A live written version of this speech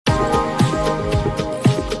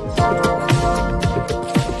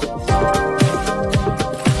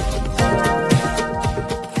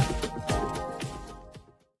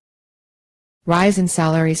Rise in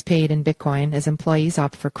salaries paid in Bitcoin as employees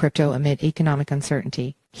opt for crypto amid economic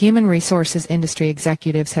uncertainty. Human resources industry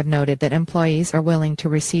executives have noted that employees are willing to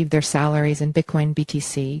receive their salaries in Bitcoin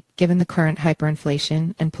BTC, given the current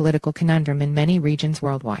hyperinflation and political conundrum in many regions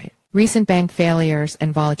worldwide. Recent bank failures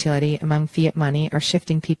and volatility among fiat money are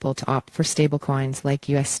shifting people to opt for stablecoins like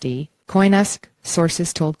USD Coin,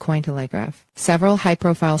 sources told Cointelegraph. Several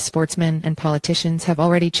high-profile sportsmen and politicians have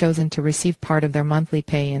already chosen to receive part of their monthly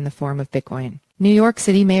pay in the form of Bitcoin. New York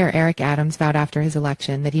City Mayor Eric Adams vowed after his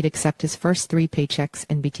election that he'd accept his first 3 paychecks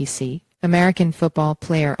in BTC. American football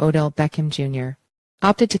player Odell Beckham Jr.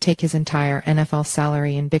 opted to take his entire NFL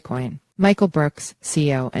salary in Bitcoin. Michael Brooks,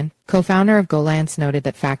 CEO and co-founder of goLance, noted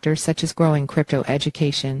that factors such as growing crypto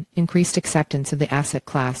education, increased acceptance of the asset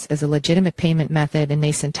class as a legitimate payment method, and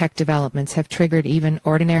nascent tech developments have triggered even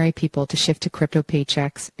ordinary people to shift to crypto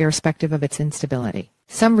paychecks, irrespective of its instability.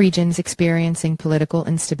 Some regions experiencing political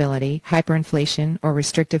instability, hyperinflation, or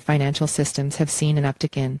restrictive financial systems have seen an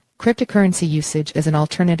uptick in cryptocurrency usage as an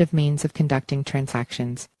alternative means of conducting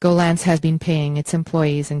transactions. goLance has been paying its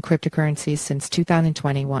employees in cryptocurrencies since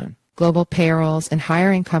 2021. Global payrolls and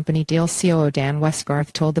hiring company deals COO Dan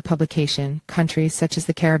Westgarth told the publication, countries such as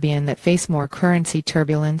the Caribbean that face more currency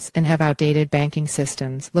turbulence and have outdated banking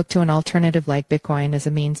systems look to an alternative like Bitcoin as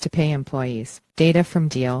a means to pay employees. Data from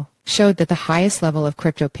Deal showed that the highest level of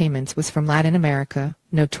crypto payments was from Latin America,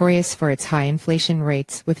 notorious for its high inflation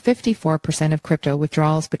rates, with 54% of crypto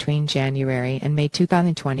withdrawals between January and May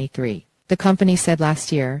 2023. The company said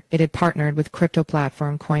last year it had partnered with crypto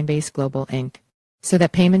platform Coinbase Global Inc. so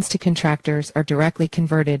that payments to contractors are directly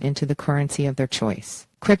converted into the currency of their choice.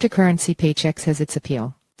 Cryptocurrency paychecks has its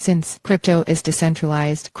appeal. Since crypto is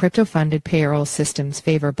decentralized, crypto-funded payroll systems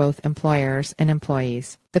favor both employers and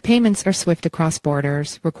employees. The payments are swift across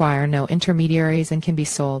borders, require no intermediaries, and can be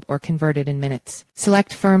sold or converted in minutes.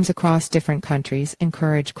 Select firms across different countries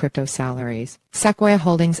encourage crypto salaries. Sequoia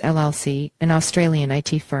Holdings LLC, an Australian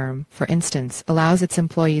IT firm, for instance, allows its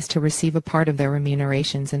employees to receive a part of their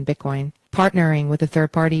remunerations in Bitcoin. Partnering with a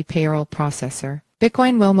third-party payroll processor,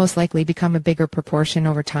 Bitcoin will most likely become a bigger proportion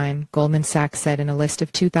over time, Goldman Sachs said in a list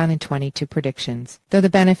of 2022 predictions. Though the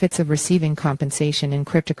benefits of receiving compensation in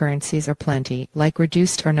cryptocurrencies are plenty, like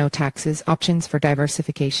reduced or no taxes, options for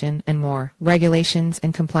diversification, and more, regulations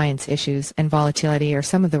and compliance issues and volatility are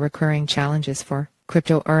some of the recurring challenges for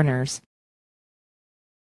crypto earners.